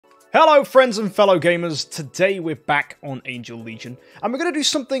Hello friends and fellow gamers, today we're back on Angel Legion, and we're going to do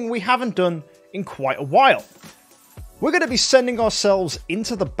something we haven't done in quite a while. We're going to be sending ourselves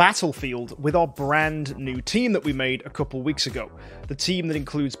into the battlefield with our brand new team that we made a couple weeks ago. The team that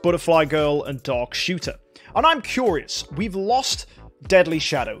includes Butterfly Girl and Dark Shooter. And I'm curious, we've lost Deadly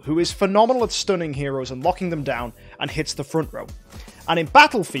Shadow, who is phenomenal at stunning heroes and locking them down and hits the front row. And in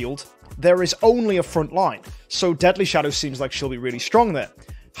Battlefield, there is only a front line, so Deadly Shadow seems like she'll be really strong there.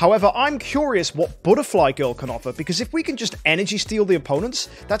 However, I'm curious what Butterfly Girl can offer, because if we can just energy steal the opponents,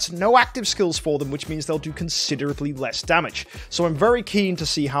 that's no active skills for them, which means they'll do considerably less damage. So I'm very keen to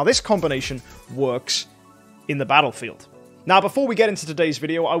see how this combination works in the battlefield. Now, before we get into today's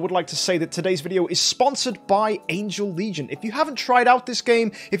video, I would like to say that today's video is sponsored by Angel Legion. If you haven't tried out this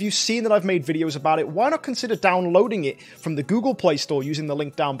game, if you've seen that I've made videos about it, why not consider downloading it from the Google Play Store using the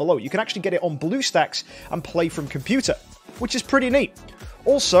link down below? You can actually get it on BlueStacks and play from computer, which is pretty neat.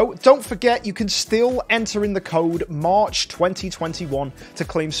 Also, don't forget you can still enter in the code MARCH2021 to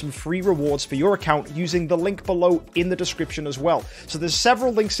claim some free rewards for your account using the link below in the description as well. So there's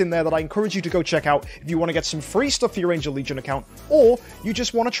several links in there that I encourage you to go check out if you want to get some free stuff for your Angel Legion account, or you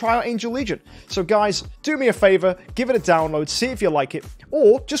just want to try out Angel Legion. So guys, do me a favor, give it a download, see if you like it,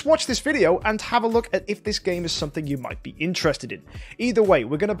 or just watch this video and have a look at if this game is something you might be interested in. Either way,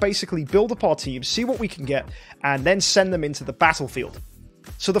 we're going to basically build up our team, see what we can get, and then send them into the battlefield.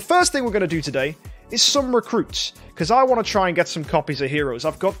 So the first thing we're going to do today is some recruits, because I want to try and get some copies of heroes.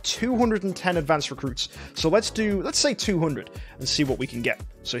 I've got 210 advanced recruits, so let's say 200, and see what we can get.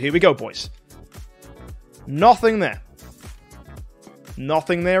 So here we go, boys. Nothing there.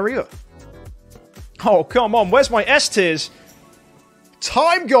 Nothing there either. Oh, come on, where's my S tiers?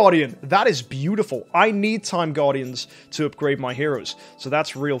 Time Guardian! That is beautiful. I need Time Guardians to upgrade my heroes, so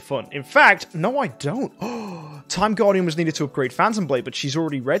that's real fun. In fact, no I don't. Time Guardian was needed to upgrade Phantom Blade, but she's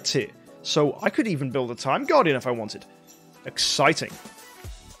already red tier, so I could even build a Time Guardian if I wanted. Exciting.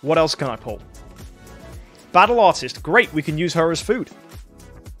 What else can I pull? Battle Artist. Great, we can use her as food.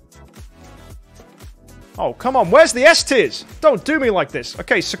 Oh, come on, where's the S tiers? Don't do me like this.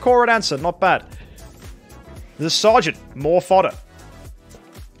 Okay, Sakura Dancer, not bad. The Sergeant, more fodder.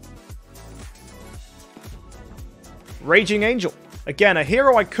 Raging Angel. Again, a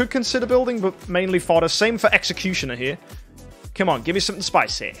hero I could consider building, but mainly fodder. Same for Executioner here. Come on, give me something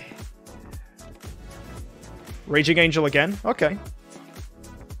spicy. Raging Angel again. Okay.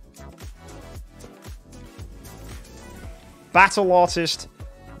 Battle Artist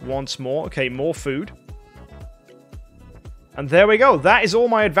once more. Okay, more food. And there we go. That is all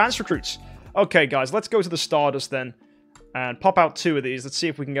my advanced recruits. Okay, guys, let's go to the Stardust then and pop out 2 of these. Let's see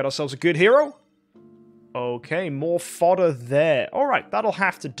if we can get ourselves a good hero. Okay, more fodder there. Alright, that'll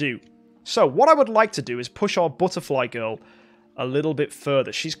have to do. So, what I would like to do is push our Butterfly Girl a little bit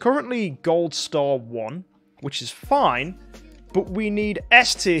further. She's currently Gold Star 1, which is fine, but we need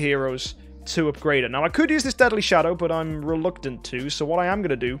S tier heroes to upgrade her. Now, I could use this Deadly Shadow, but I'm reluctant to, so what I am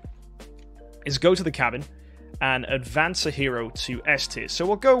going to do is go to the cabin and advance a hero to S tier. So,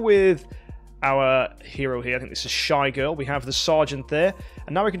 we'll go with our hero here. I think this is Shy Girl. We have the Sergeant there.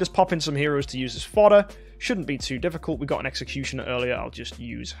 And now we can just pop in some heroes to use as fodder. Shouldn't be too difficult. We got an Executioner earlier. I'll just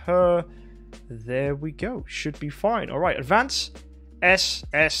use her. There we go. Should be fine. Alright, advance. S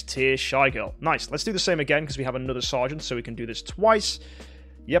tier Shy Girl. Nice. Let's do the same again because we have another Sergeant, so we can do this twice.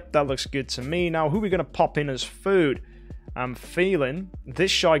 Yep, that looks good to me. Now, who are we going to pop in as food? I'm feeling this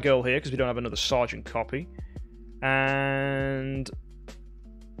Shy Girl here because we don't have another Sergeant copy. And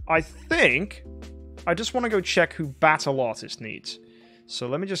I think I just want to go check who Battle Artist needs. So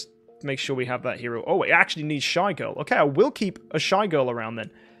let me just make sure we have that hero. Oh, it actually needs Shy Girl. Okay, I will keep a Shy Girl around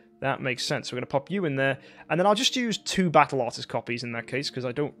then. That makes sense. We're going to pop you in there. And then I'll just use 2 Battle Artist copies in that case, because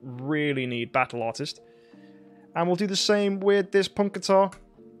I don't really need Battle Artist. And we'll do the same with this Punk Guitar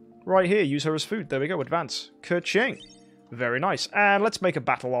right here. Use her as food. There we go. Advance. Ka-ching. Very nice. And let's make a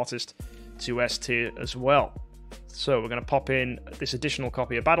Battle Artist to S tier as well. So we're going to pop in this additional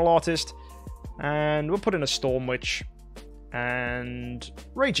copy of Battle Artist. And we'll put in a Storm Witch. And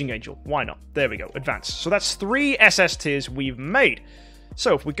Raging Angel. Why not? There we go. Advance. So that's 3 SS tiers we've made.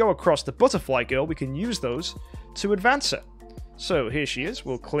 So if we go across the Butterfly Girl, we can use those to advance her. So here she is.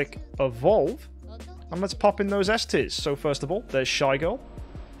 We'll click Evolve. And let's pop in those S tiers. So first of all, there's Shy Girl.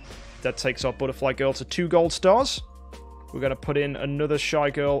 That takes our Butterfly Girl to 2 gold stars. We're going to put in another Shy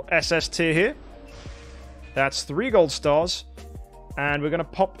Girl SS tier here. That's 3 gold stars. And we're going to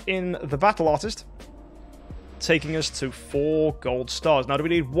pop in the Battle Artist, taking us to 4 gold stars. Now, do we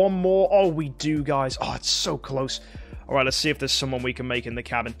need one more? Oh, we do, guys. Oh, it's so close. Alright, let's see if there's someone we can make in the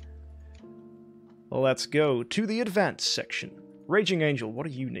cabin. Let's go to the advanced section. Raging Angel, what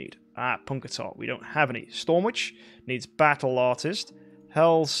do you need? Ah, Punkatar. We don't have any. Stormwitch needs Battle Artist.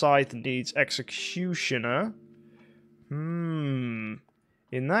 Hell Scythe needs Executioner. In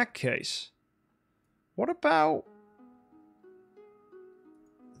that case, what about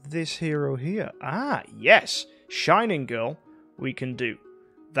this hero here? Ah, yes. Shining Girl we can do.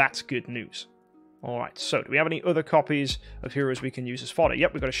 That's good news. Alright, so do we have any other copies of heroes we can use as fodder?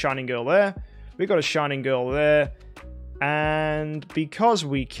 Yep, we've got a Shining Girl there. We've got a Shining Girl there. And because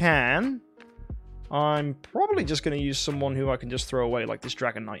we can, I'm probably just going to use someone who I can just throw away, like this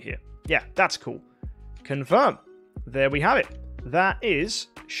Dragon Knight here. Yeah, that's cool. Confirm. There we have it. That is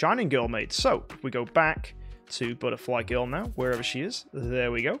Shining Girl made. So, if we go back to Butterfly Girl now, wherever she is,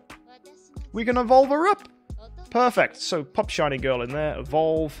 there we go. We can evolve her up. Perfect. So, pop Shining Girl in there,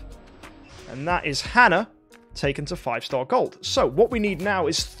 evolve. And that is Hannah, taken to 5-star gold. So, what we need now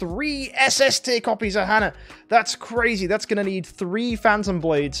is 3 SS tier copies of Hannah. That's crazy. That's going to need 3 Phantom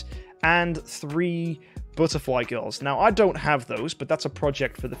Blades and 3 Butterfly Girls. Now, I don't have those, but that's a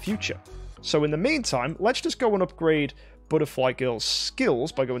project for the future. So, in the meantime, let's just go and upgrade Butterfly Girl's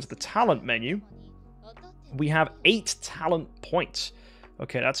skills by going to the talent menu. We have 8 talent points.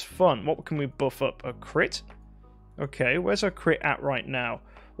 Okay, that's fun. What can we buff up? A crit? Okay, where's our crit at right now?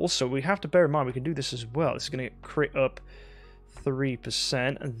 Also, we have to bear in mind we can do this as well. This is going to get crit up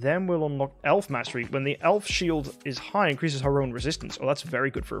 3%, and then we'll unlock Elf Mastery. When the Elf Shield is high, increases her own resistance. Oh, that's very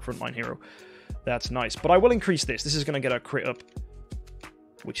good for a frontline hero. That's nice. But I will increase this. This is going to get our crit up,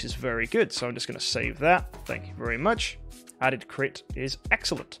 which is very good. So I'm just going to save that. Thank you very much. Added crit is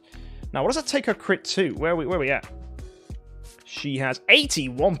excellent. Now, what does that take her crit to? Where are we at? She has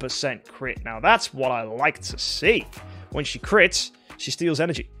 81% crit. Now, that's what I like to see. When she crits, she steals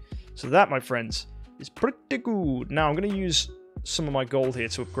energy. So that, my friends, is pretty good. Now, I'm going to use some of my gold here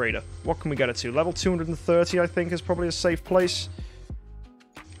to upgrade her. What can we get her to? Level 230, I think, is probably a safe place.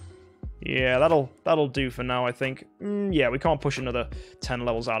 Yeah, that'll do for now, I think. Yeah, we can't push another 10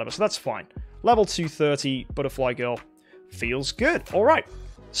 levels out of her, so that's fine. Level 230, Butterfly Girl. Feels good. All right.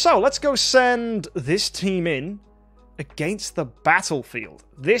 So, let's go send this team in against the battlefield.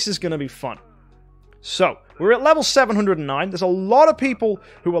 This is going to be fun. So, we're at level 709. There's a lot of people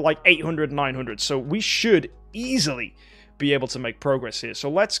who are like 800, 900. So, we should easily be able to make progress here. So,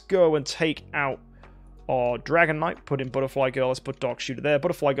 let's go and take out our Dragon Knight. Put in Butterfly Girl. Let's put Dark Shooter there.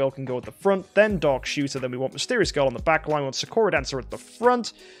 Butterfly Girl can go at the front. Then Dark Shooter. Then we want Mysterious Girl on the back line. We want Sakura Dancer at the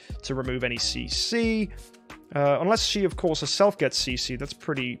front to remove any CC. Unless she, of course, herself gets CC. That's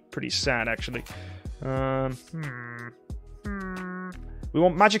pretty sad, actually. We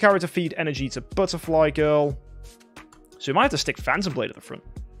want Magic Arrow to feed energy to Butterfly Girl. So we might have to stick Phantom Blade at the front.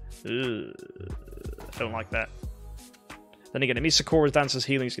 Ugh, I don't like that. Then again, it means Sakura Dancer's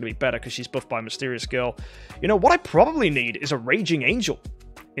healing is going to be better because she's buffed by Mysterious Girl. You know, what I probably need is a Raging Angel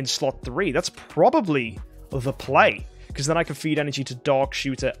in slot 3. That's probably the play. Because then I can feed energy to Dark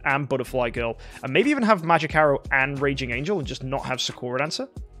Shooter and Butterfly Girl. And maybe even have Magic Arrow and Raging Angel and just not have Sakura Dancer.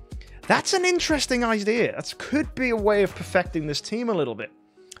 That's an interesting idea. That could be a way of perfecting this team a little bit.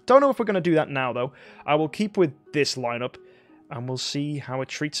 Don't know if we're going to do that now, though. I will keep with this lineup, and we'll see how it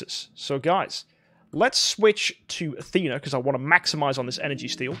treats us. So, guys, let's switch to Athena, because I want to maximize on this energy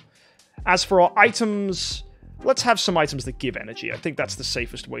steal. As for our items, let's have some items that give energy. I think that's the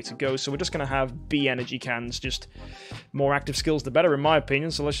safest way to go. So we're just going to have B energy cans. Just more active skills, the better, in my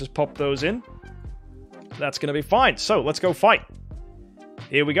opinion. So let's just pop those in. That's going to be fine. So let's go fight.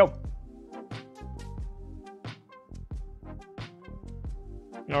 Here we go.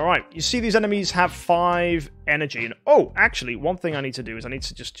 Alright, you see these enemies have 5 energy. And oh, actually, one thing I need to do is I need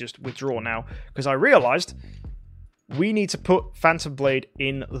to just withdraw now. Because I realized we need to put Phantom Blade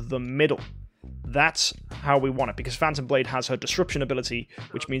in the middle. That's how we want it. Because Phantom Blade has her disruption ability,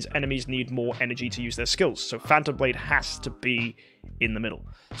 which means enemies need more energy to use their skills. So Phantom Blade has to be in the middle.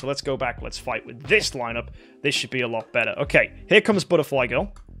 So let's go back. Let's fight with this lineup. This should be a lot better. Okay, here comes Butterfly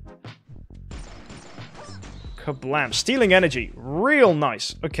Girl. Kablam. Stealing energy. Real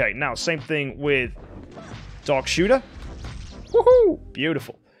nice. Okay, now same thing with Dark Shooter. Woohoo!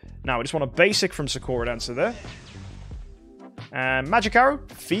 Beautiful. Now we just want a basic from Sakura Dancer there. And Magic Arrow.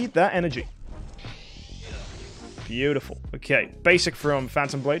 Feed that energy. Beautiful. Okay, basic from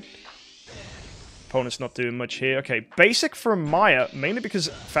Phantom Blade. Opponent's not doing much here. Okay, basic from Maya, mainly because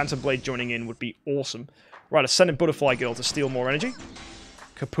Phantom Blade joining in would be awesome. Right, let's send in Butterfly Girl to steal more energy.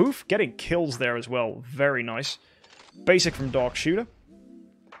 Kapoof, getting kills there as well. Very nice. Basic from Dark Shooter.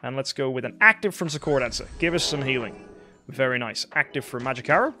 And let's go with an active from Sakura Dancer. Give us some healing. Very nice. Active from Magic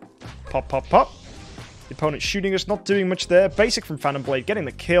Arrow. Pop, pop, pop. The opponent shooting us, not doing much there. Basic from Phantom Blade, getting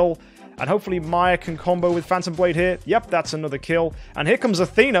the kill. And hopefully Maya can combo with Phantom Blade here. Yep, that's another kill. And here comes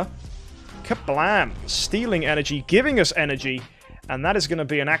Athena. Kablam! Stealing energy, giving us energy. And that is going to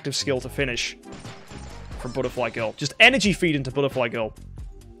be an active skill to finish from Butterfly Girl. Just energy feed into Butterfly Girl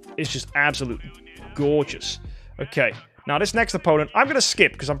is just absolutely gorgeous. Okay, now this next opponent, I'm going to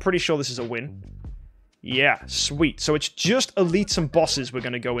skip because I'm pretty sure this is a win. Yeah, sweet. So it's just elites and bosses we're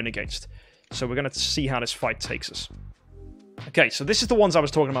going to go in against. So we're going to see how this fight takes us. Okay, so this is the ones I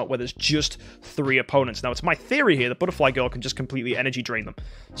was talking about where there's just 3 opponents. Now, it's my theory here that Butterfly Girl can just completely energy drain them.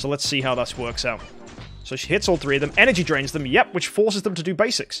 So let's see how this works out. So she hits all 3 of them, energy drains them, yep, which forces them to do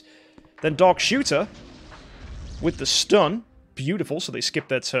basics. Then Dark Shooter with the stun. Beautiful, so they skip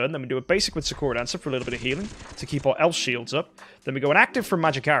their turn. Then we do a basic with Sakura Dancer for a little bit of healing to keep our elf shields up. Then we go an active from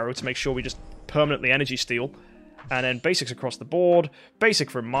Magic Arrow to make sure we just permanently energy steal. And then basics across the board. Basic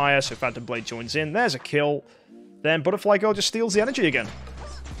from Maya, so Phantom Blade joins in. There's a kill. Then Butterfly Girl just steals the energy again.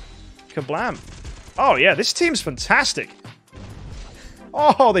 Kablam. Oh, yeah, this team's fantastic.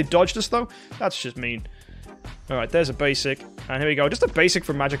 Oh, they dodged us, though? That's just mean. Alright, there's a basic. And here we go. Just a basic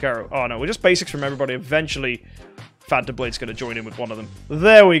from Magic Arrow. Oh, no, we're just basics from everybody. Eventually, Phantom Blade's going to join in with one of them.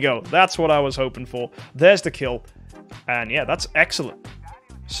 There we go. That's what I was hoping for. There's the kill. And, yeah, that's excellent.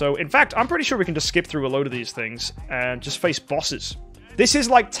 So, in fact, I'm pretty sure we can just skip through a load of these things and just face bosses. This is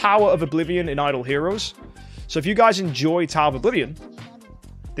like Tower of Oblivion in Idle Heroes. So if you guys enjoy Tower of Oblivion,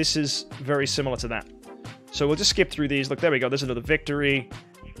 this is very similar to that. So we'll just skip through these. Look, there we go. There's another victory.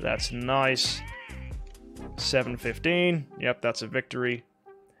 That's nice. 7:15. Yep, that's a victory.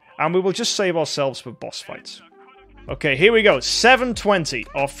 And we will just save ourselves for boss fights. Okay, here we go. 7:20,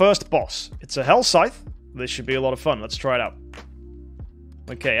 our first boss. It's a Hell Scythe. This should be a lot of fun. Let's try it out.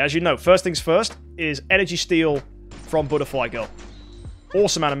 Okay, as you know, first things first is energy steal from Butterfly Girl.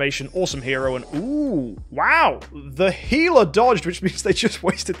 Awesome animation, awesome hero, and ooh, wow! The healer dodged, which means they just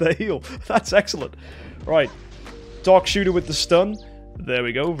wasted their heal. That's excellent. Right, Dark Shooter with the stun. There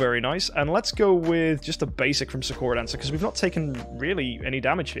we go, very nice. And let's go with just a basic from Sakura Dancer, because we've not taken really any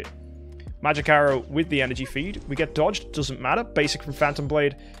damage here. Magic Arrow with the energy feed. We get dodged, doesn't matter. Basic from Phantom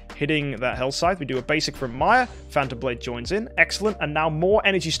Blade, hitting that Hell Scythe. We do a basic from Maya. Phantom Blade joins in. Excellent. And now more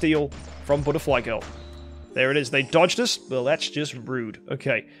energy steal from Butterfly Girl. There it is. They dodged us. Well, that's just rude.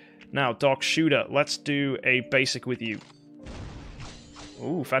 Okay. Now, Dark Shooter. Let's do a basic with you.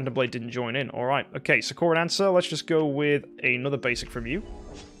 Ooh, Phantom Blade didn't join in. Alright. Okay, Sakura Dancer. Let's just go with another basic from you.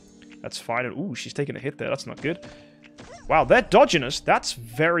 That's fine. And ooh, she's taking a hit there. That's not good. Wow, they're dodging us. That's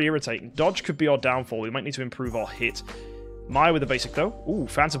very irritating. Dodge could be our downfall. We might need to improve our hit. Maya with a basic, though. Ooh,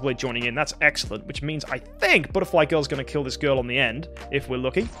 Phantom Blade joining in. That's excellent, which means I think Butterfly Girl's going to kill this girl on the end, if we're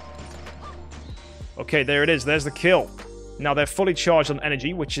lucky. Okay, there it is. There's the kill. Now, they're fully charged on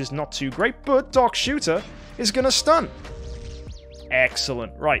energy, which is not too great, but Dark Shooter is going to stun.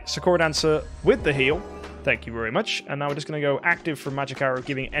 Excellent. Right, Sakura Dancer with the heal. Thank you very much. And now we're just going to go active from Magic Arrow,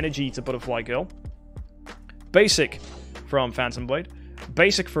 giving energy to Butterfly Girl. Basic from Phantom Blade.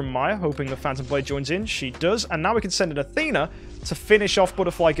 Basic from Maya, hoping the Phantom Blade joins in. She does. And now we can send in Athena to finish off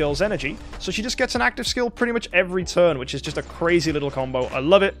Butterfly Girl's energy. So she just gets an active skill pretty much every turn, which is just a crazy little combo. I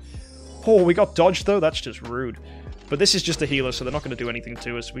love it. Oh, we got dodged, though. That's just rude. But this is just a healer, so they're not going to do anything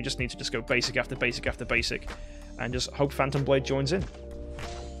to us. We just need to just go basic after basic after basic. And just hope Phantom Blade joins in.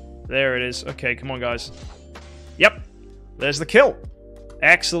 There it is. Okay, come on, guys. Yep. There's the kill.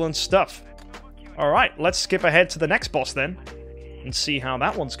 Excellent stuff. Alright, let's skip ahead to the next boss, then. And see how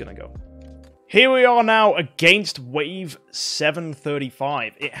that one's going to go. Here we are now against Wave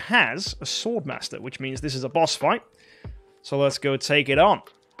 735. It has a Swordmaster, which means this is a boss fight. So let's go take it on.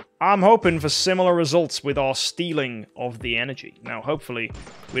 I'm hoping for similar results with our stealing of the energy. Now, hopefully,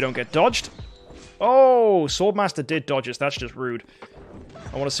 we don't get dodged. Oh, Swordmaster did dodge us. That's just rude.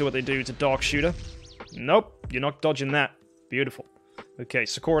 I want to see what they do to Dark Shooter. Nope, you're not dodging that. Beautiful. Okay,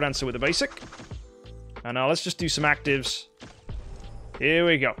 Sakura Dancer with a basic. And now let's just do some actives. Here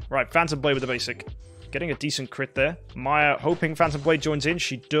we go. Right, Phantom Blade with the basic. Getting a decent crit there. Maya hoping Phantom Blade joins in.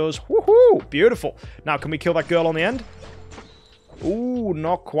 She does. Woohoo! Beautiful. Now, can we kill that girl on the end? Ooh,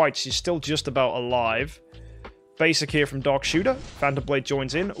 not quite. She's still just about alive. Basic here from Dark Shooter. Phantom Blade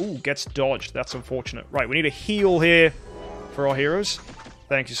joins in. Ooh, gets dodged. That's unfortunate. Right, we need a heal here for our heroes.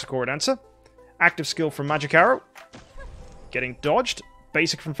 Thank you, Sakura Dancer. Active skill from Magic Arrow. Getting dodged.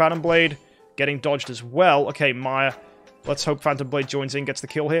 Basic from Phantom Blade. Getting dodged as well. Okay, Maya. Let's hope Phantom Blade joins in, gets the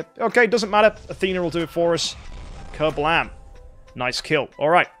kill here. Okay, doesn't matter. Athena will do it for us. Kablam. Nice kill.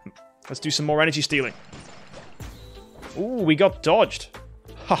 Alright, let's do some more energy stealing. Ooh, we got dodged.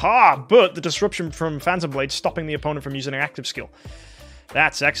 Haha, but the disruption from Phantom Blade stopping the opponent from using an active skill.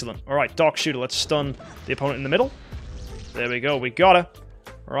 That's excellent. Alright, Dark Shooter, let's stun the opponent in the middle. There we go, we got her.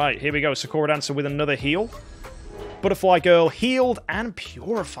 Right, here we go. Sakura Dancer with another heal. Butterfly Girl healed and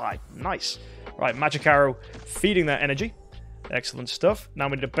purified. Nice. Right, Magic Arrow feeding that energy. Excellent stuff. Now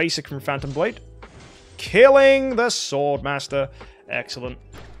we need a basic from Phantom Blade. Killing the Swordmaster. Excellent.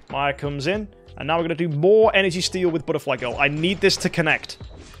 Maya comes in. And now we're going to do more energy steal with Butterfly Girl. I need this to connect.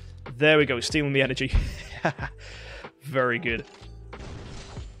 There we go. Stealing the energy. Very good.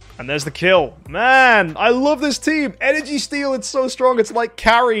 And there's the kill. Man, I love this team. Energy steal, it's so strong. It's like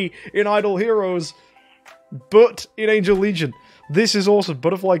carry in Idle Heroes, but in Angel Legion. This is awesome.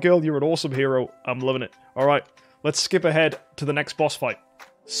 Butterfly Girl, you're an awesome hero. I'm loving it. All right, let's skip ahead to the next boss fight.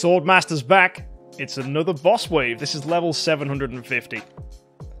 Swordmaster's back. It's another boss wave. This is level 750.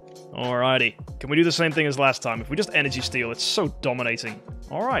 Alrighty. Can we do the same thing as last time? If we just energy steal, it's so dominating.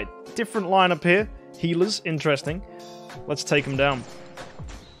 Alright, different lineup here. Healers, interesting. Let's take them down.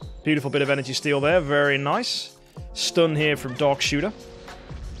 Beautiful bit of energy steal there, very nice. Stun here from Dark Shooter.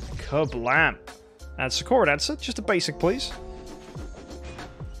 Kablam. And Sakura Dancer, just a basic, please.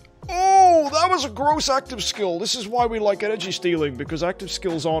 Oh, that was a gross active skill. This is why we like energy stealing, because active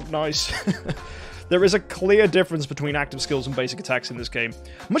skills aren't nice. There is a clear difference between active skills and basic attacks in this game.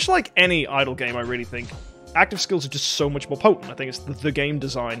 Much like any idle game, I really think. Active skills are just so much more potent. I think it's the game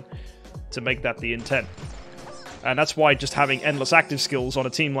design to make that the intent. And that's why just having endless active skills on a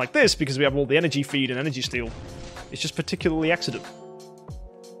team like this, because we have all the energy feed and energy steal, is just particularly excellent.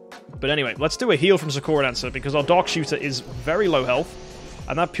 But anyway, let's do a heal from Sakura Dancer, because our Dark Shooter is very low health,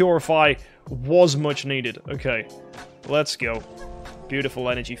 and that Purify was much needed. Okay, let's go. Beautiful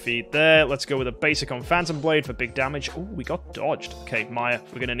energy feed there. Let's go with a basic on Phantom Blade for big damage. Oh, we got dodged. Okay, Maya,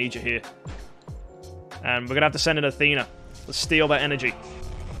 we're going to need you here. And we're going to have to send in Athena. Let's steal that energy.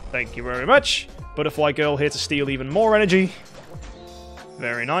 Thank you very much. Butterfly Girl here to steal even more energy.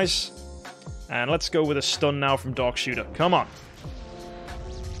 Very nice. And let's go with a stun now from Dark Shooter. Come on.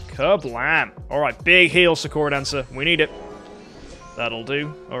 Kablam. Alright, big heal, Sakura Dancer. We need it. That'll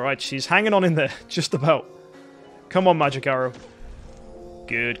do. Alright, she's hanging on in there. Just about. Come on, Magic Arrow.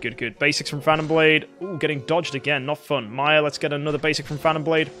 Good, good, good. Basics from Phantom Blade. Ooh, getting dodged again. Not fun. Maya, let's get another basic from Phantom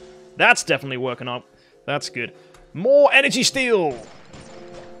Blade. That's definitely working out. That's good. More energy steal.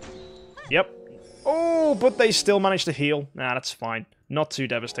 Yep. Oh, but they still managed to heal. Nah, that's fine. Not too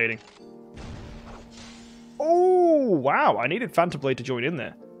devastating. Oh, wow. I needed Phantom Blade to join in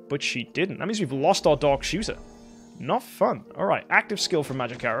there, but she didn't. That means we've lost our Dark Shooter. Not fun. Alright, active skill from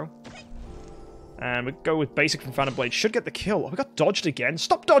Magic Arrow. And we go with basic from Phantom Blade. Should get the kill. Oh, we got dodged again.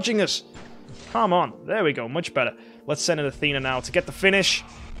 Stop dodging us. Come on. There we go. Much better. Let's send in Athena now to get the finish.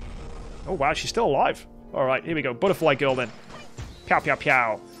 Oh, wow. She's still alive. Alright, here we go. Butterfly Girl then. Pow, pow,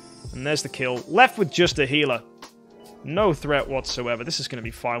 pow. And there's the kill. Left with just a healer. No threat whatsoever. This is going to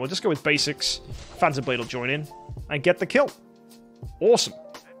be fine. We'll just go with basics. Phantom Blade will join in and get the kill. Awesome.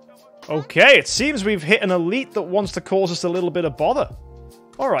 Okay, it seems we've hit an elite that wants to cause us a little bit of bother.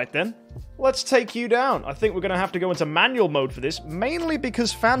 Alright then. Let's take you down. I think we're going to have to go into manual mode for this, mainly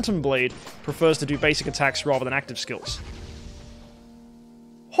because Phantom Blade prefers to do basic attacks rather than active skills.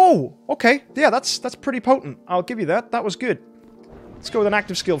 Oh, okay. Yeah, that's pretty potent. I'll give you that. That was good. Let's go with an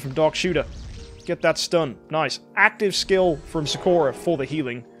active skill from Dark Shooter. Get that stun. Nice. Active skill from Sakura for the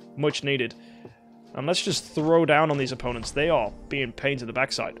healing. Much needed. And let's just throw down on these opponents. They are being pains in the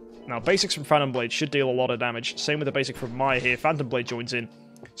backside. Now, basics from Phantom Blade should deal a lot of damage. Same with the basic from Maya here. Phantom Blade joins in.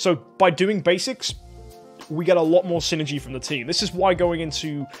 So, by doing basics, we get a lot more synergy from the team. This is why going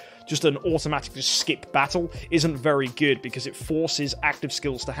into just an automatic just skip battle isn't very good, because it forces active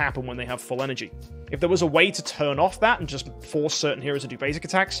skills to happen when they have full energy. If there was a way to turn off that and just force certain heroes to do basic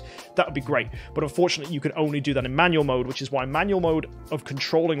attacks, that would be great. But unfortunately, you can only do that in manual mode, which is why manual mode of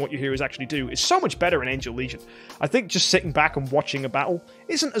controlling what your heroes actually do is so much better in Angel Legion. I think just sitting back and watching a battle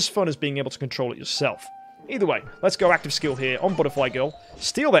isn't as fun as being able to control it yourself. Either way, let's go active skill here on Butterfly Girl.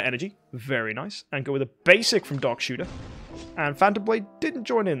 Steal that energy. Very nice. And go with a basic from Dark Shooter. And Phantom Blade didn't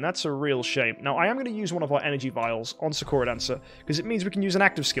join in. That's a real shame. Now, I am going to use one of our energy vials on Sakura Dancer, because it means we can use an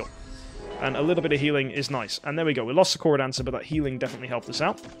active skill. And a little bit of healing is nice. And there we go. We lost Sakura Dancer, but that healing definitely helped us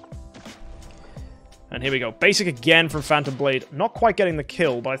out. And here we go. Basic again from Phantom Blade. Not quite getting the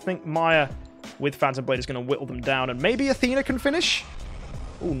kill, but I think Maya with Phantom Blade is going to whittle them down. And maybe Athena can finish?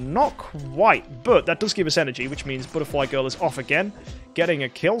 Oh, not quite, but that does give us energy, which means Butterfly Girl is off again. Getting a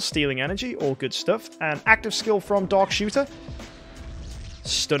kill, stealing energy, all good stuff. And active skill from Dark Shooter.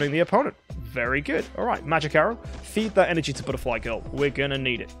 Stunning the opponent. Very good. Alright, Magic Arrow. Feed that energy to Butterfly Girl. We're gonna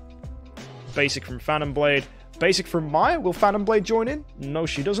need it. Basic from Phantom Blade. Basic from Maya. Will Phantom Blade join in? No,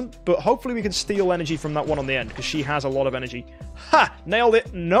 she doesn't. But hopefully we can steal energy from that one on the end, because she has a lot of energy. Ha! Nailed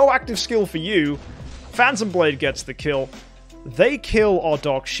it. No active skill for you. Phantom Blade gets the kill. They kill our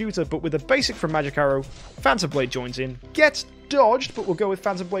Dark Shooter, but with a basic from Magic Arrow, Phantom Blade joins in, gets dodged, but we'll go with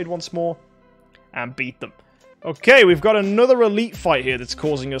Phantom Blade once more, and beat them. Okay, we've got another elite fight here that's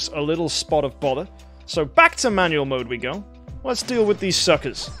causing us a little spot of bother. So back to manual mode we go. Let's deal with these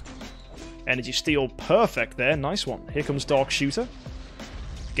suckers. Energy Steal, perfect there, nice one. Here comes Dark Shooter.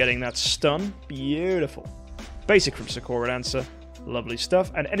 Getting that stun, beautiful. Basic from Sakura Dancer, lovely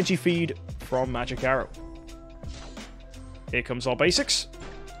stuff. And Energy Feed from Magic Arrow. Here comes our basics.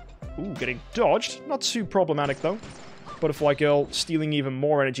 Ooh, getting dodged. Not too problematic, though. Butterfly Girl stealing even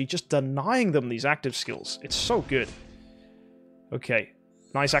more energy, just denying them these active skills. It's so good. Okay.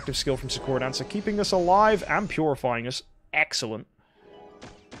 Nice active skill from Sakura Dancer, keeping us alive and purifying us. Excellent.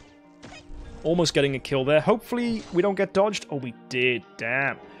 Almost getting a kill there. Hopefully we don't get dodged. Oh, we did.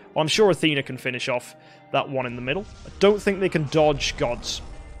 Damn. Well, I'm sure Athena can finish off that one in the middle. I don't think they can dodge gods.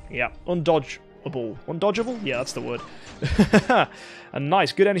 Yeah, undodgeable. Undodgeable? Yeah, that's the word. A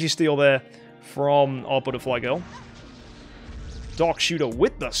nice, good energy steal there from our Butterfly Girl. Dark Shooter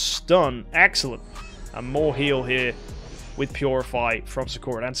with the stun. Excellent. And more heal here with Purify from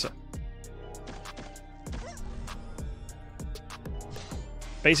Sakura Dancer.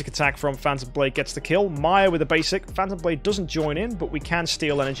 Basic attack from Phantom Blade gets the kill. Maya with a basic. Phantom Blade doesn't join in, but we can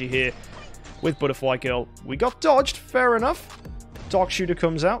steal energy here with Butterfly Girl. We got dodged. Fair enough. Dark Shooter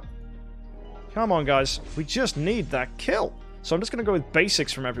comes out. Come on, guys. We just need that kill. So I'm just going to go with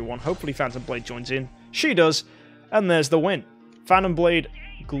basics from everyone. Hopefully Phantom Blade joins in. She does. And there's the win. Phantom Blade,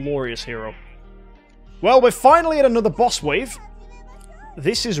 glorious hero. Well, we're finally at another boss wave.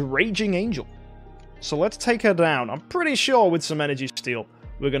 This is Raging Angel. So let's take her down. I'm pretty sure with some energy steal,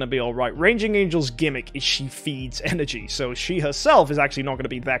 we're going to be alright. Raging Angel's gimmick is she feeds energy. So she herself is actually not going to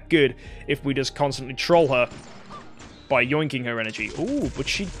be that good if we just constantly troll her by yoinking her energy. Ooh, but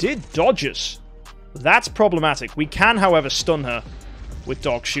she did dodge us. That's problematic. We can, however, stun her with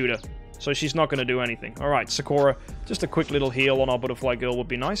Dark Shooter. So she's not going to do anything. Alright, Sakura, just a quick little heal on our Butterfly Girl would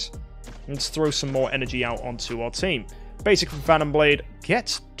be nice. Let's throw some more energy out onto our team. Basic from Phantom Blade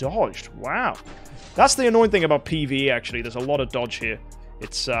gets dodged. Wow. That's the annoying thing about PvE, actually. There's a lot of dodge here.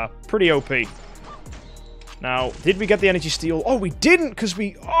 It's pretty OP. Now, did we get the energy steal? Oh, we didn't, because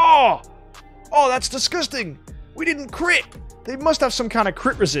we... Oh, that's disgusting. We didn't crit. They must have some kind of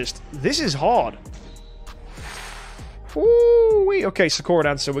crit resist. This is hard. Ooh-wee. Okay, Sakura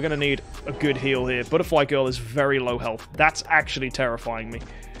Dancer, we're going to need a good heal here. Butterfly Girl is very low health. That's actually terrifying me.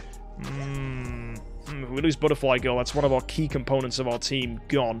 If we lose Butterfly Girl, that's one of our key components of our team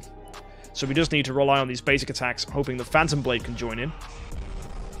gone. So we just need to rely on these basic attacks, hoping the Phantom Blade can join in.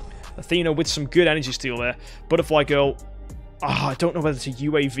 Athena with some good energy steal there. Butterfly Girl, I don't know whether to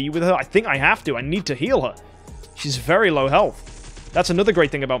UAV with her. I think I have to. I need to heal her. She's very low health. That's another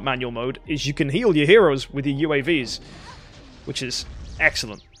great thing about manual mode, is you can heal your heroes with your UAVs, which is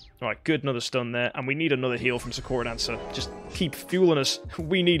excellent. Alright, good, another stun there, and we need another heal from Sakura Dancer. Just keep fueling us.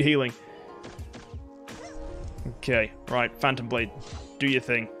 We need healing. Okay, right, Phantom Blade, do your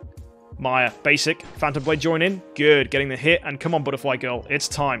thing. Maya, basic. Phantom Blade join in. Good, getting the hit, and come on, Butterfly Girl, it's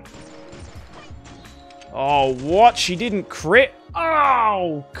time. Oh, what? She didn't crit?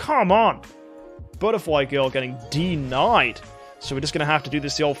 Oh, come on. Butterfly Girl getting denied. So we're just going to have to do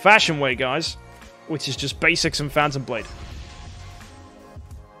this the old-fashioned way, guys. Which is just basics and Phantom Blade.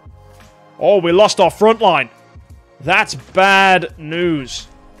 Oh, we lost our front line. That's bad news.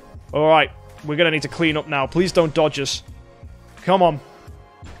 Alright, we're going to need to clean up now. Please don't dodge us. Come on.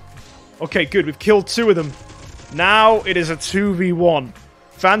 Okay, good. We've killed two of them. Now it is a 2v1.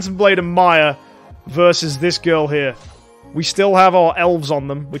 Phantom Blade and Maya versus this girl here. We still have our elves on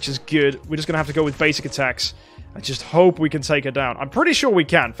them, which is good. We're just going to have to go with basic attacks. I just hope we can take her down. I'm pretty sure we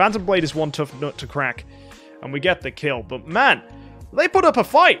can. Phantom Blade is one tough nut to crack. And we get the kill. But man, they put up a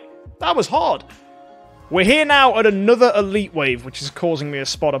fight. That was hard. We're here now at another elite wave, which is causing me a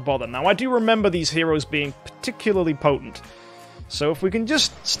spot of bother. Now, I do remember these heroes being particularly potent. So if we can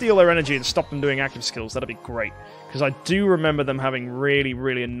just steal their energy and stop them doing active skills, that'd be great. Because I do remember them having really,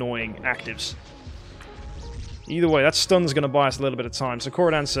 really annoying actives. Either way, that stun's going to buy us a little bit of time.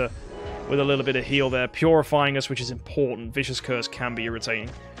 Sakura Dancer with a little bit of heal there, purifying us, which is important. Vicious Curse can be irritating.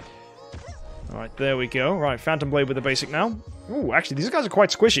 Alright, there we go. Right, Phantom Blade with the basic now. Ooh, actually, these guys are quite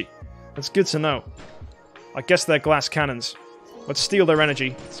squishy. That's good to know. I guess they're glass cannons. Let's steal their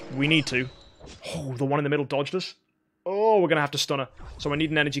energy. We need to. Oh, the one in the middle dodged us. Oh, we're going to have to stun her. So I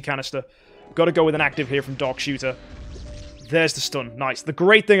need an energy canister. Got to go with an active here from Dark Shooter. There's the stun. Nice. The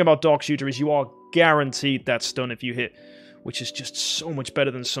great thing about Dark Shooter is you are guaranteed that stun if you hit, which is just so much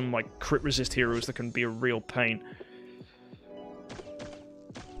better than some like crit resist heroes that can be a real pain.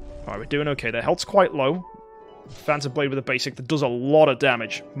 Alright, we're doing okay. Their health's quite low. Phantom Blade with a basic that does a lot of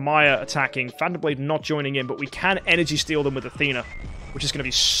damage. Maya attacking. Phantom Blade not joining in, but we can energy steal them with Athena, which is going to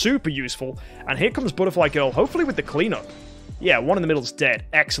be super useful. And here comes Butterfly Girl, hopefully with the cleanup. Yeah, one in the middle is dead.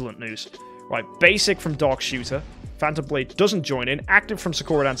 Excellent news. Right, basic from Dark Shooter. Phantom Blade doesn't join in. Active from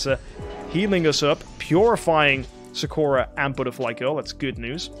Sakura Dancer, healing us up, purifying Sakura and Butterfly Girl. That's good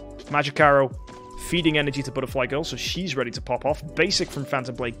news. Magic Arrow feeding energy to Butterfly Girl, so she's ready to pop off. Basic from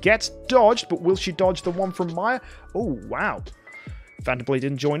Phantom Blade gets dodged, but will she dodge the one from Maya? Oh, wow. Phantom Blade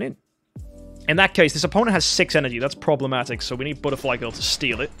didn't join in. In that case, this opponent has 6 energy. That's problematic, so we need Butterfly Girl to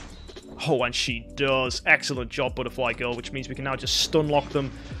steal it. Oh, and she does. Excellent job, Butterfly Girl, which means we can now just stun lock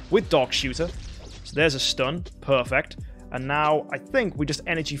them with Dark Shooter. So there's a stun. Perfect. And now, I think we just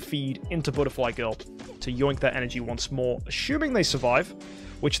energy feed into Butterfly Girl to yoink that energy once more, assuming they survive,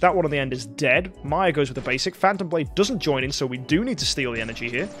 which that one on the end is dead. Maya goes with the basic. Phantom Blade doesn't join in, so we do need to steal the energy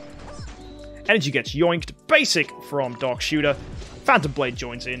here. Energy gets yoinked. Basic from Dark Shooter. Phantom Blade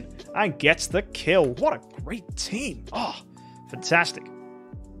joins in and gets the kill. What a great team. Oh, fantastic.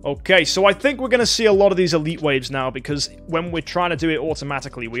 Okay, so I think we're going to see a lot of these elite waves now, because when we're trying to do it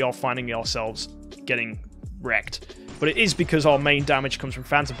automatically, we are finding ourselves getting wrecked. But it is because our main damage comes from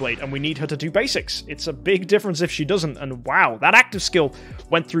Phantom Blade, and we need her to do basics. It's a big difference if she doesn't, and wow, that active skill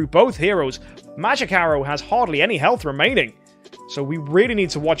went through both heroes. Magic Arrow has hardly any health remaining, so we really need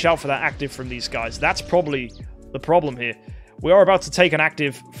to watch out for that active from these guys. That's probably the problem here. We are about to take an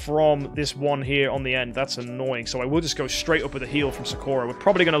active from this one here on the end. That's annoying, so I will just go straight up with a heal from Sakura. We're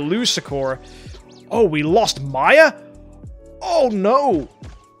probably going to lose Sakura. Oh, we lost Maya? Oh, no!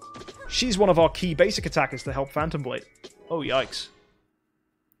 She's one of our key basic attackers to help Phantom Blade. Oh, yikes.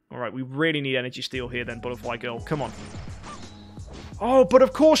 Alright, we really need energy steal here then, Butterfly Girl. Come on. Oh, but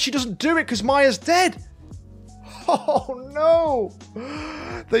of course she doesn't do it because Maya's dead! Oh,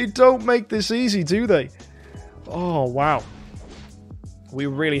 no! They don't make this easy, do they? Oh, wow. We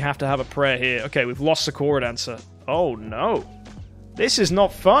really have to have a prayer here. Okay, we've lost Sakura Dancer. Oh, no. This is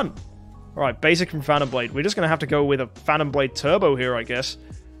not fun. Alright, basic from Phantom Blade. We're just going to have to go with a Phantom Blade Turbo here, I guess.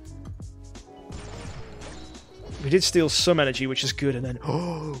 We did steal some energy, which is good, and then...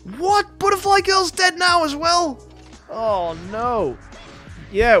 Oh, what? Butterfly Girl's dead now as well? Oh, no.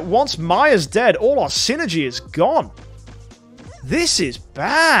 Yeah, once Maya's dead, all our synergy is gone. This is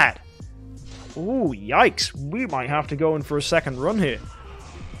bad. Ooh, yikes. We might have to go in for a second run here.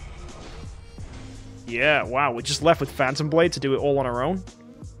 Yeah, wow, we're just left with Phantom Blade to do it all on our own.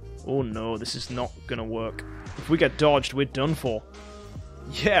 Oh, no, this is not gonna work. If we get dodged, we're done for.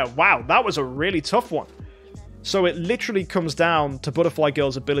 Yeah, wow, that was a really tough one. So it literally comes down to Butterfly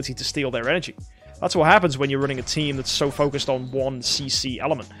Girl's ability to steal their energy. That's what happens when you're running a team that's so focused on one CC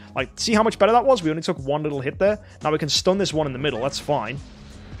element. Like, see how much better that was? We only took one little hit there. Now we can stun this one in the middle. That's fine.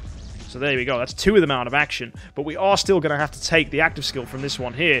 So there we go. That's 2 of them out of action. But we are still going to have to take the active skill from this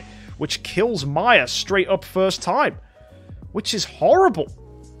one here, which kills Maya straight up first time. Which is horrible.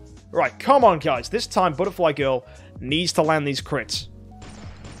 Right, come on, guys. This time, Butterfly Girl needs to land these crits.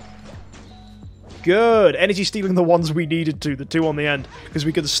 Good. Energy stealing the ones we needed to, the 2 on the end, because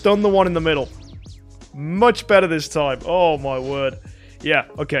we could stun the one in the middle. Much better this time. Oh, my word. Yeah,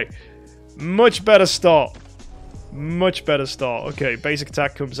 okay. Much better start. Much better start. Okay, basic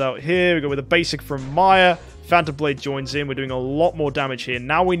attack comes out here. We go with a basic from Maya. Phantom Blade joins in. We're doing a lot more damage here.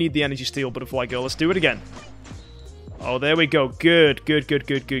 Now we need the energy steal, Butterfly Girl. Let's do it again. Oh, there we go. Good, good, good,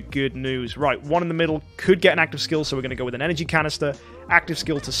 good, good, good news. Right, one in the middle could get an active skill, so we're going to go with an energy canister. Active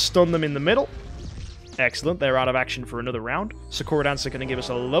skill to stun them in the middle. Excellent. They're out of action for another round. Sakura Dancer going to give us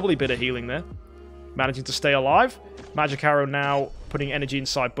a lovely bit of healing there. Managing to stay alive. Magic Arrow now putting energy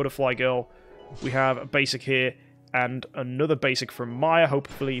inside Butterfly Girl. We have a basic here and another basic from Maya.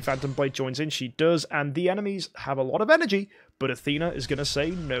 Hopefully Phantom Blade joins in. She does, and the enemies have a lot of energy, but Athena is going to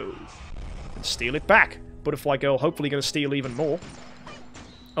say no. And steal it back. Butterfly Girl hopefully going to steal even more.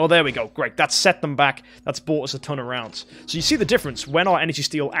 Oh, there we go. Great. That's set them back. That's bought us a ton of rounds. So you see the difference. When our energy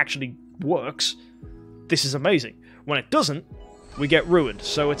steal actually works, this is amazing. When it doesn't, we get ruined.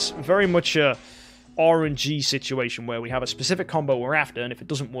 So it's very much a RNG situation where we have a specific combo we're after, and if it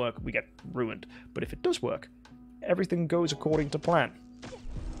doesn't work, we get ruined. But if it does work, everything goes according to plan.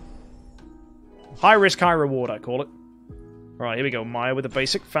 High risk, high reward, I call it. Alright, here we go. Maya with a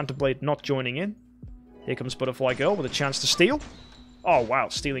basic. Phantom Blade not joining in. Here comes Butterfly Girl with a chance to steal. Oh, wow.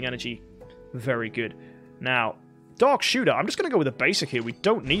 Stealing energy. Very good. Now, Dark Shooter. I'm just going to go with a basic here. We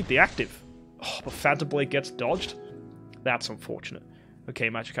don't need the active. Oh, but Phantom Blade gets dodged. That's unfortunate. Okay,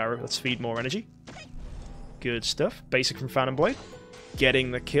 Magic Arrow. Let's feed more energy. Good stuff. Basic from Phantom Blade.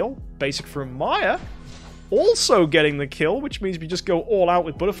 Getting the kill. Basic from Maya. Also getting the kill, which means we just go all out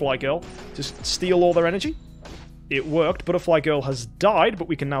with Butterfly Girl. Just steal all their energy. It worked. Butterfly Girl has died, but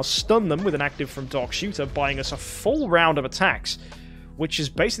we can now stun them with an active from Dark Shooter, buying us a full round of attacks, which is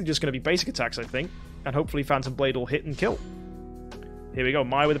basically just going to be basic attacks, I think, and hopefully Phantom Blade will hit and kill. Here we go,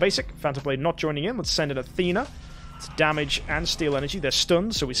 Maya with a basic. Phantom Blade not joining in. Let's send in Athena to damage and steal energy. They're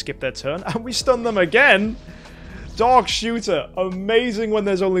stunned, so we skip their turn, and we stun them again! Dark Shooter, amazing when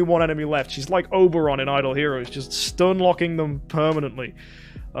there's only one enemy left. She's like Oberon in Idle Heroes, just stun-locking them permanently.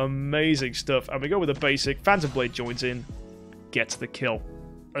 Amazing stuff. And we go with a basic. Phantom Blade joins in, gets the kill.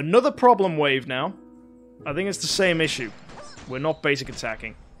 Another problem wave now. I think it's the same issue. We're not basic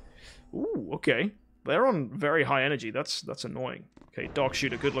attacking. Ooh, okay. They're on very high energy. That's annoying. Okay, Dark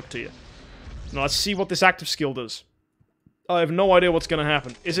Shooter, good luck to you. Now let's see what this active skill does. I have no idea what's going to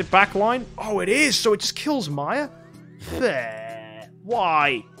happen. Is it backline? Oh, it is! So it just kills Maya?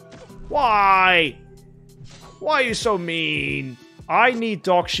 Why? Why? Why are you so mean? I need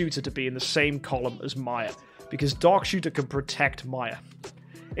Dark Shooter to be in the same column as Maya, because Dark Shooter can protect Maya.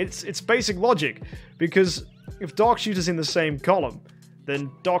 It's basic logic, because if Dark Shooter's in the same column,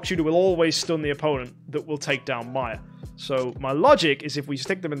 then Dark Shooter will always stun the opponent that will take down Maya. So my logic is if we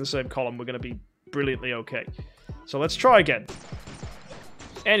stick them in the same column, we're going to be brilliantly okay. So let's try again.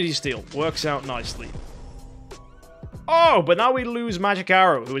 Energy Steal works out nicely. Oh, but now we lose Magic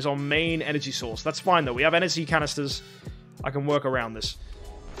Arrow, who is our main energy source. That's fine, though. We have energy canisters. I can work around this.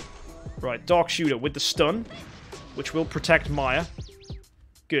 Right, Dark Shooter with the stun, which will protect Maya.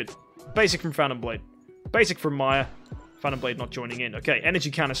 Good. Basic from Phantom Blade. Basic from Maya. Phantom Blade not joining in. Okay, energy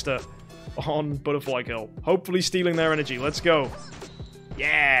canister on Butterfly Girl. Hopefully stealing their energy. Let's go.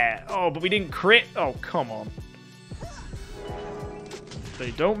 Yeah. Oh, but we didn't crit. Oh, come on.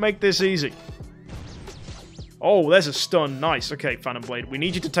 They don't make this easy. Oh, there's a stun. Nice. Okay, Phantom Blade. We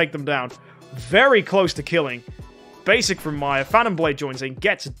need you to take them down. Very close to killing. Basic from Maya. Phantom Blade joins in.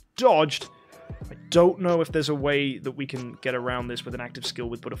 Gets dodged. I don't know if there's a way that we can get around this with an active skill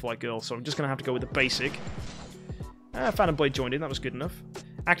with Butterfly Girl, so I'm just going to have to go with the basic. Phantom Blade joined in. That was good enough.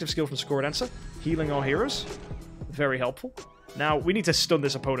 Active skill from Sakura Dancer. Healing our heroes. Very helpful. Now, we need to stun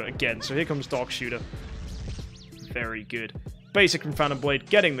this opponent again, so here comes Dark Shooter. Very good. Basic from Phantom Blade.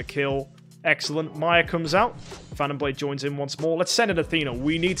 Getting the kill. Excellent. Maya comes out. Phantom Blade joins in once more. Let's send in Athena.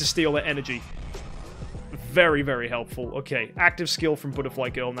 We need to steal their energy. Very, very helpful. Okay, active skill from Butterfly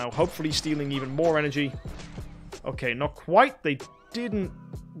Girl now. Hopefully stealing even more energy. Okay, not quite. They didn't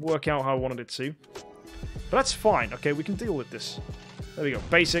work out how I wanted it to. But that's fine. Okay, we can deal with this. There we go.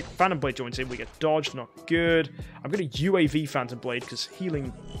 Basic. Phantom Blade joins in. We get dodged. Not good. I'm going to UAV Phantom Blade because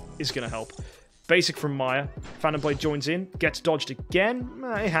healing is going to help. Basic from Maya. Phantom Blade joins in. Gets dodged again.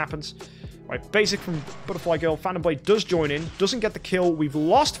 It happens. Right, basic from Butterfly Girl. Phantom Blade does join in. Doesn't get the kill. We've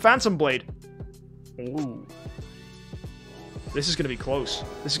lost Phantom Blade. Ooh. This is going to be close.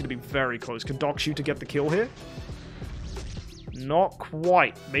 This is going to be very close. Can Dark Shooter get the kill here? Not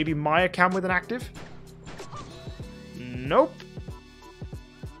quite. Maybe Maya can with an active? Nope.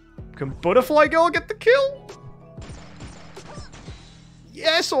 Can Butterfly Girl get the kill?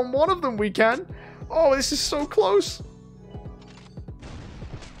 Yes, on one of them we can. Oh, this is so close.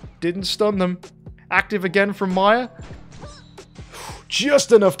 Didn't stun them. Active again from Maya.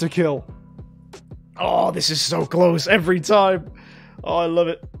 Just enough to kill. Oh, this is so close every time. Oh, I love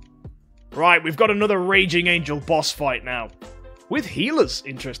it. Right, we've got another Raging Angel boss fight now. With healers,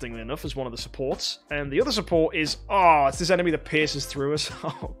 interestingly enough, as one of the supports. And the other support is... Oh, it's this enemy that pierces through us.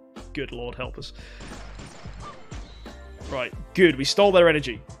 Oh, good lord, help us. Right, good. We stole their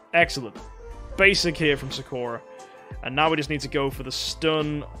energy. Excellent. Basic here from Sakura. And now we just need to go for the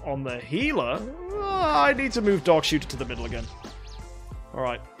stun on the healer. I need to move Dark Shooter to the middle again.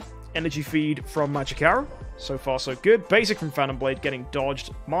 Alright. Energy feed from Magic Arrow. So far, so good. Basic from Phantom Blade, getting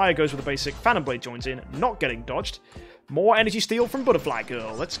dodged. Maya goes with the basic. Phantom Blade joins in, not getting dodged. More energy steal from Butterfly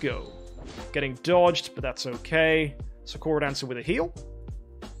Girl. Let's go. Getting dodged, but that's okay. Sakura Dancer with a heal.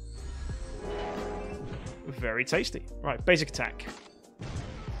 Very tasty. Right, basic attack.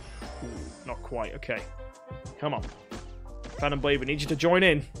 Ooh, not quite. Okay. Come on. Phantom Blade, we need you to join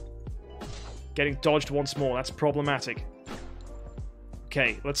in. Getting dodged once more. That's problematic.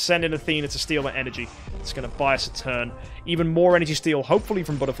 Okay, let's send in Athena to steal that energy. It's going to buy us a turn. Even more energy steal, hopefully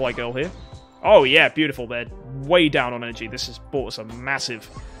from Butterfly Girl here. Oh, yeah, beautiful. They're way down on energy. This has bought us a massive,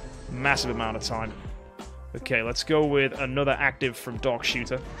 massive amount of time. Okay, let's go with another active from Dark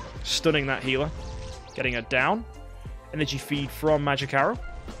Shooter. Stunning that healer. Getting her down. Energy feed from Magic Arrow.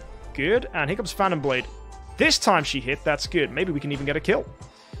 Good. And here comes Phantom Blade. This time she hit. That's good. Maybe we can even get a kill.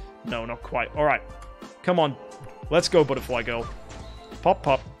 No, not quite. All right. Come on. Let's go, Butterfly Girl. Pop,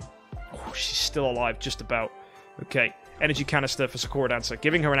 pop. Oh, she's still alive, just about. Okay. Energy canister for Sakura Dancer.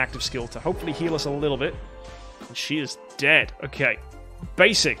 Giving her an active skill to hopefully heal us a little bit. And she is dead. Okay.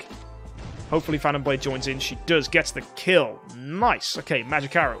 Basic. Hopefully Phantom Blade joins in. She does. Gets the kill. Nice. Okay,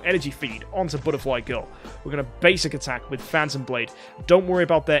 Magic Arrow. Energy feed onto Butterfly Girl. We're going to basic attack with Phantom Blade. Don't worry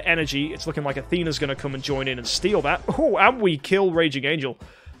about their energy. It's looking like Athena's going to come and join in and steal that. Oh, and we kill Raging Angel.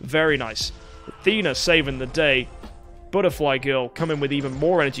 Very nice. Athena saving the day. Butterfly Girl coming with even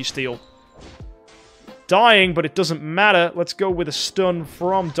more energy steal. Dying, but it doesn't matter. Let's go with a stun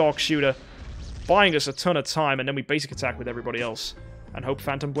from Dark Shooter. Buying us a ton of time, and then we basic attack with everybody else. And hope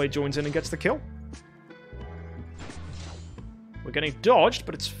Phantom Blade joins in and gets the kill. We're getting dodged,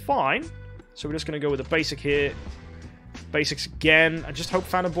 but it's fine. So we're just going to go with a basic here. Basics again, and just hope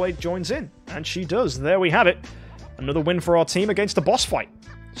Phantom Blade joins in. And she does. There we have it. Another win for our team against the boss fight.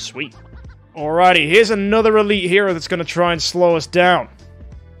 Sweet. Alrighty, here's another elite hero that's going to try and slow us down.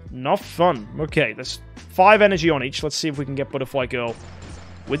 Not fun. Okay, there's 5 energy on each. Let's see if we can get Butterfly Girl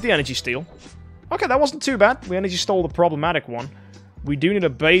with the energy steal. Okay, that wasn't too bad. We energy stole the problematic one. We do need a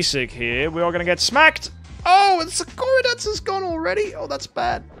basic here. We are going to get smacked. Oh, and Sakura Dancer's gone already. Oh, that's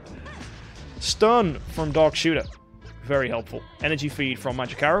bad. Stun from Dark Shooter. Very helpful. Energy feed from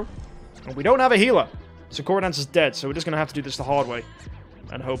Magic Arrow. And we don't have a healer. Sakura Dancer's dead, so we're just going to have to do this the hard way.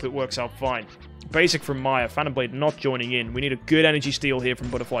 And hope it works out fine. Basic from Maya. Phantom Blade not joining in. We need a good energy steal here from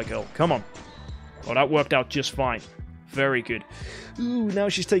Butterfly Girl. Come on. Oh, that worked out just fine. Very good. Ooh, now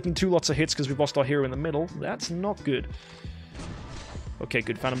she's taking 2 lots of hits because we've lost our hero in the middle. That's not good. Okay,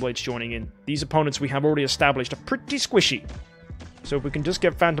 good. Phantom Blade's joining in. These opponents we have already established are pretty squishy. So if we can just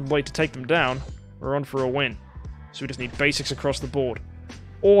get Phantom Blade to take them down, we're on for a win. So we just need basics across the board.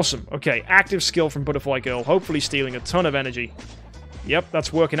 Awesome. Okay, active skill from Butterfly Girl. Hopefully stealing a ton of energy. Yep,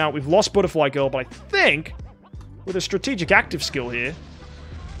 that's working out. We've lost Butterfly Girl, but I think with a strategic active skill here,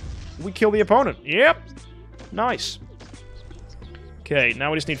 we kill the opponent. Yep. Nice. Okay, now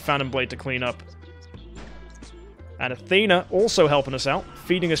we just need Phantom Blade to clean up. And Athena also helping us out,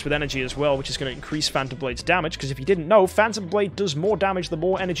 feeding us with energy as well, which is going to increase Phantom Blade's damage, because if you didn't know, Phantom Blade does more damage the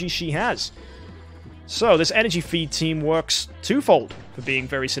more energy she has. So this energy feed team works twofold for being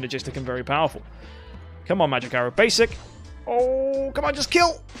very synergistic and very powerful. Come on, Magic Arrow. Basic. Oh, come on, just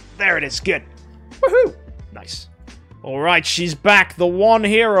kill. There it is. Good. Woohoo. Nice. Alright, she's back. The one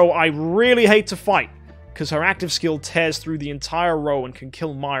hero I really hate to fight, because her active skill tears through the entire row and can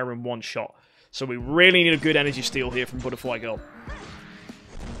kill Maya in one shot. So we really need a good energy steal here from Butterfly Girl.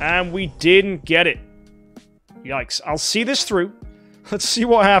 And we didn't get it. Yikes. I'll see this through. Let's see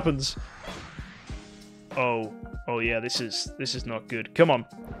what happens. Oh. Oh yeah, this is not good. Come on.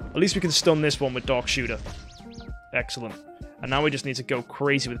 At least we can stun this one with Dark Shooter. Excellent. And now we just need to go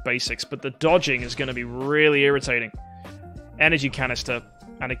crazy with basics. But the dodging is going to be really irritating. Energy canister.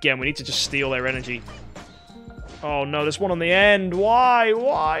 And again, we need to just steal their energy. Oh no, there's one on the end. Why?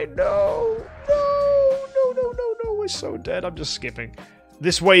 Why? No. No. We're so dead. I'm just skipping.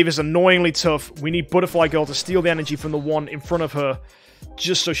 This wave is annoyingly tough. We need Butterfly Girl to steal the energy from the one in front of her,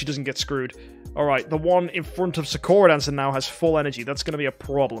 just so she doesn't get screwed. Alright, the one in front of Sakura Dancer now has full energy. That's going to be a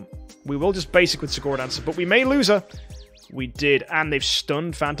problem. We will just basic with Sakura Dancer, but we may lose her. We did, and they've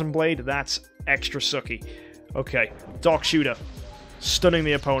stunned Phantom Blade. That's extra sucky. Okay, Dark Shooter. Stunning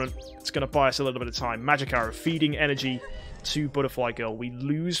the opponent. It's going to buy us a little bit of time. Magic Arrow feeding energy to Butterfly Girl. We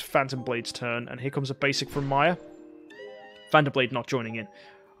lose Phantom Blade's turn, and here comes a basic from Maya. Phantom Blade not joining in.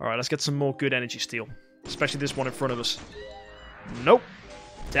 Alright, let's get some more good energy steal. Especially this one in front of us. Nope.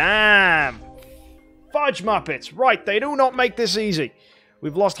 Damn. Fudge Muppets. Right, they do not make this easy.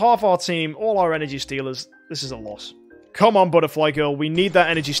 We've lost half our team, all our energy stealers. This is a loss. Come on, Butterfly Girl. We need that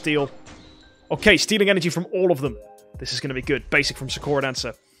energy steal. Okay, stealing energy from all of them. This is going to be good. Basic from Sakura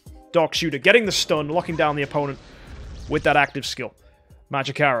Dancer. Dark Shooter getting the stun, locking down the opponent with that active skill.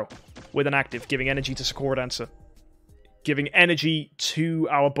 Magic Arrow with an active, giving energy to Sakura Dancer. Giving energy to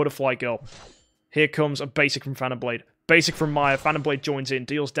our Butterfly Girl. Here comes a basic from Phantom Blade. Basic from Maya. Phantom Blade joins in,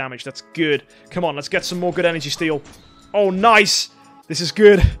 deals damage. That's good. Come on, let's get some more good energy steal. Oh, nice! This is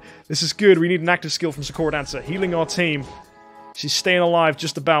good. This is good. We need an active skill from Sakura Dancer. Healing our team. She's staying alive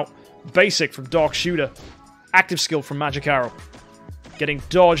just about. Basic from Dark Shooter. Active skill from Magic Arrow. Getting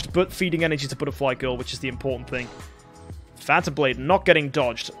dodged, but feeding energy to Butterfly Girl, which is the important thing. Phantom Blade not getting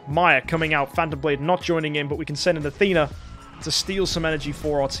dodged. Maya coming out. Phantom Blade not joining in, but we can send in Athena to steal some energy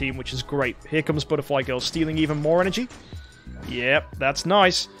for our team, which is great. Here comes Butterfly Girl, stealing even more energy. Yep, that's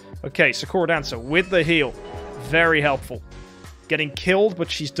nice. Okay, Sakura Dancer with the heal. Very helpful. Getting killed,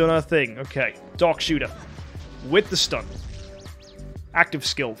 but she's done her thing. Okay, Dark Shooter with the stun. Active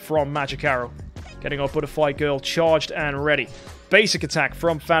skill from Magic Arrow. Getting our Butterfly Girl charged and ready. Basic attack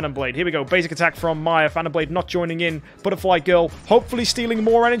from Phantom Blade. Here we go. Basic attack from Maya. Phantom Blade not joining in. Butterfly Girl hopefully stealing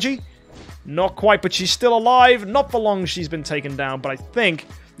more energy. Not quite, but she's still alive. Not for long she's been taken down, but I think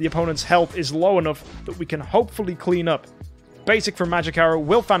the opponent's health is low enough that we can hopefully clean up. Basic from Magic Arrow.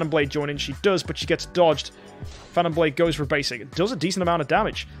 Will Phantom Blade join in? She does, but she gets dodged. Phantom Blade goes for basic. It does a decent amount of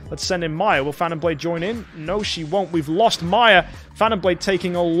damage. Let's send in Maya. Will Phantom Blade join in? No, she won't. We've lost Maya. Phantom Blade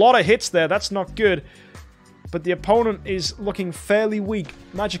taking a lot of hits there. That's not good. But the opponent is looking fairly weak.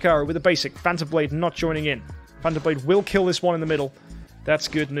 Magic Arrow with a basic. Phantom Blade not joining in. Phantom Blade will kill this one in the middle. That's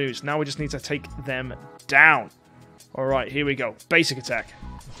good news. Now we just need to take them down. Alright, here we go. Basic attack.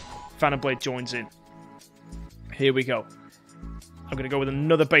 Phantom Blade joins in. Here we go. I'm going to go with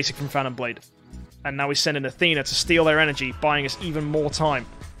another basic from Phantom Blade. And now we send in Athena to steal their energy, buying us even more time.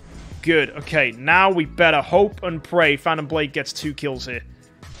 Good. Okay, now we better hope and pray Phantom Blade gets 2 kills here.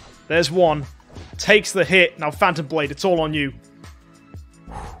 There's one. Takes the hit. Now Phantom Blade, it's all on you.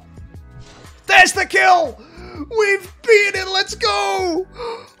 There's the kill! We've beaten it! Let's go!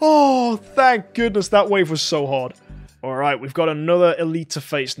 Oh, thank goodness that wave was so hard. Alright, we've got another elite to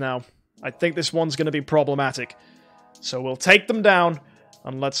face now. I think this one's going to be problematic. So we'll take them down,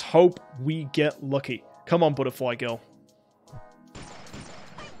 and let's hope we get lucky. Come on, Butterfly Girl.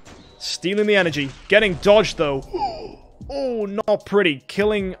 Stealing the energy. Getting dodged, though. Oh, not pretty.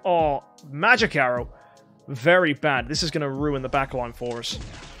 Killing our Magic Arrow. Very bad. This is going to ruin the backline for us.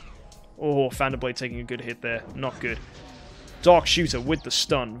 Oh, Phantom Blade taking a good hit there. Not good. Dark Shooter with the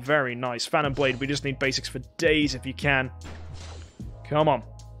stun. Very nice. Phantom Blade, we just need basics for days if you can. Come on.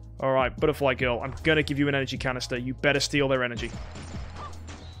 Alright, Butterfly Girl, I'm gonna give you an energy canister. You better steal their energy.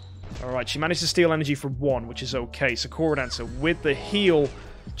 Alright, she managed to steal energy for 1, which is okay. Sakura Dancer with the heal,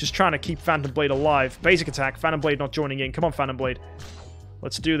 just trying to keep Phantom Blade alive. Basic attack, Phantom Blade not joining in. Come on, Phantom Blade.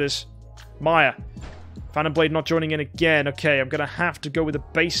 Let's do this. Maya. Phantom Blade not joining in again. Okay, I'm gonna have to go with a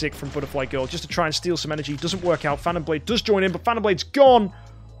basic from Butterfly Girl just to try and steal some energy. Doesn't work out. Phantom Blade does join in, but Phantom Blade's gone!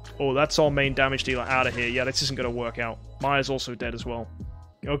 Oh, that's our main damage dealer out of here. Yeah, this isn't gonna work out. Maya's also dead as well.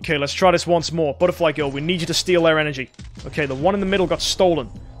 Okay, let's try this once more. Butterfly Girl, we need you to steal their energy. Okay, the one in the middle got stolen.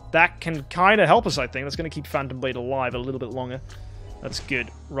 That can kind of help us, I think. That's going to keep Phantom Blade alive a little bit longer. That's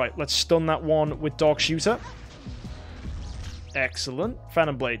good. Right, let's stun that one with Dark Shooter. Excellent.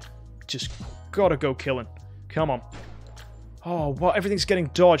 Phantom Blade, just gotta go killing. Come on. Oh, well, everything's getting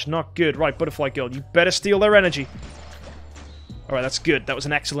dodged. Not good. Right, Butterfly Girl, you better steal their energy. Alright, that's good. That was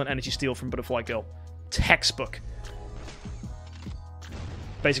an excellent energy steal from Butterfly Girl. Textbook.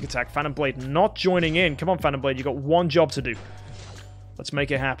 Basic attack. Phantom Blade not joining in. Come on, Phantom Blade. You got one job to do. Let's make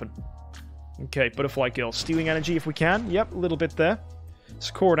it happen. Okay, Butterfly Girl. Stealing energy if we can. Yep, a little bit there.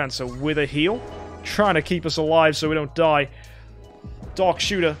 Sakura Dancer with a heal. Trying to keep us alive so we don't die. Dark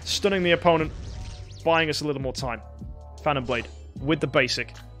Shooter stunning the opponent. Buying us a little more time. Phantom Blade with the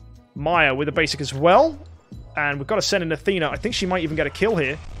basic. Maya with the basic as well. And we've got to send in Athena. I think she might even get a kill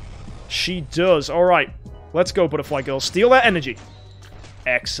here. She does. Alright. Let's go, Butterfly Girl. Steal that energy.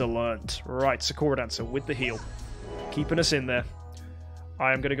 Excellent. Right, Sakura Dancer with the heal. Keeping us in there.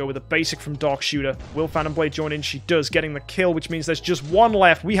 I am going to go with a basic from Dark Shooter. Will Phantom Blade join in? She does, getting the kill, which means there's just one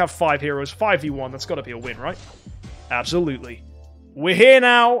left. We have 5 heroes. 5v1. That's got to be a win, right? Absolutely. We're here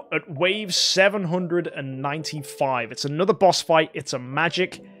now at wave 795. It's another boss fight. It's a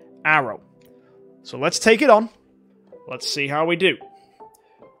Magic Arrow. So let's take it on. Let's see how we do.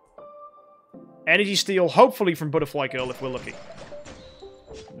 Energy Steal, hopefully from Butterfly Girl if we're lucky.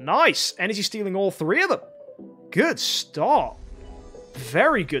 Nice! Energy stealing all 3 of them. Good start.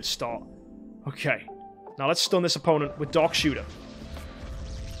 Very good start. Okay. Now let's stun this opponent with Dark Shooter.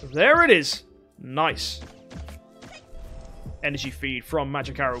 There it is. Nice. Energy feed from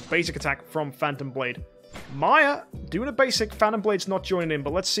Magic Arrow. Basic attack from Phantom Blade. Maya doing a basic. Phantom Blade's not joining in,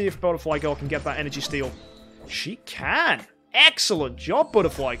 but let's see if Butterfly Girl can get that energy steal. She can. Excellent job,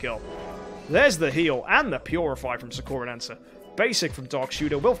 Butterfly Girl. There's the heal and the Purify from Sakura Dancer. Basic from Dark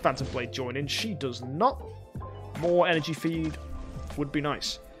Shooter. Will Phantom Blade join in? She does not. More energy feed would be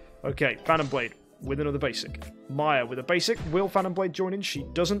nice. Okay, Phantom Blade with another basic. Maya with a basic. Will Phantom Blade join in? She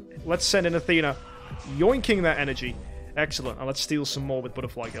doesn't. Let's send in Athena. Yoinking that energy. Excellent. And let's steal some more with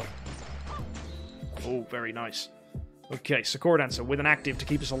Butterfly Girl. Oh, very nice. Okay, Sakura Dancer with an active to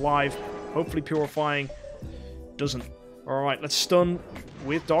keep us alive. Hopefully purifying. Doesn't. Alright, let's stun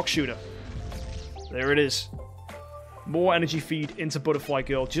with Dark Shooter. There it is. More energy feed into Butterfly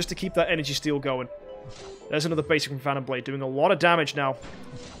Girl just to keep that energy steal going. There's another basic from Phantom Blade doing a lot of damage now.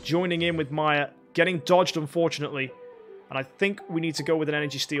 Joining in with Maya. Getting dodged, unfortunately. And I think we need to go with an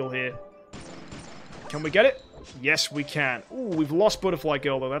energy steal here. Can we get it? Yes, we can. Ooh, we've lost Butterfly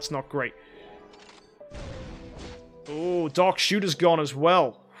Girl, though. That's not great. Oh, Dark Shooter's gone as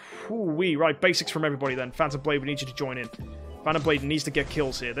well. Ooh-wee. Right, basics from everybody then. Phantom Blade, we need you to join in. Phantom Blade needs to get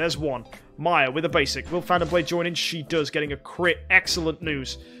kills here. There's one. Maya with a basic. Will Phantom Blade join in? She does, getting a crit. Excellent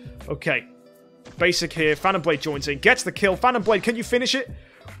news. Okay. Basic here. Phantom Blade joins in. Gets the kill. Phantom Blade, can you finish it?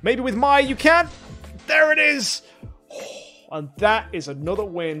 Maybe with Maya you can? There it is! And that is another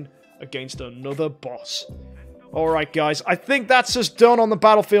win against another boss. Alright guys, I think that's us done on the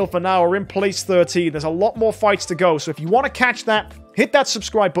battlefield for now. We're in place 13. There's a lot more fights to go, so if you want to catch that, hit that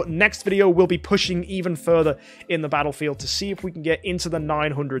subscribe button. Next video, we'll be pushing even further in the battlefield to see if we can get into the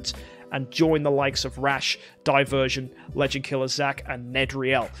 900s and join the likes of Rash, Diversion, Legend Killer Zack, and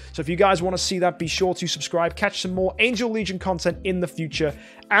Nedriel. So if you guys want to see that, be sure to subscribe. Catch some more Angel Legion content in the future.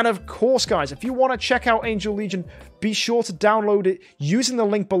 And of course, guys, if you want to check out Angel Legion, be sure to download it using the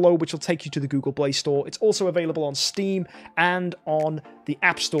link below, which will take you to the Google Play Store. It's also available on Steam and on the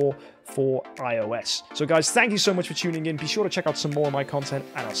App Store for iOS. So guys, thank you so much for tuning in. Be sure to check out some more of my content,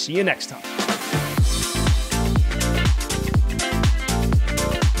 and I'll see you next time.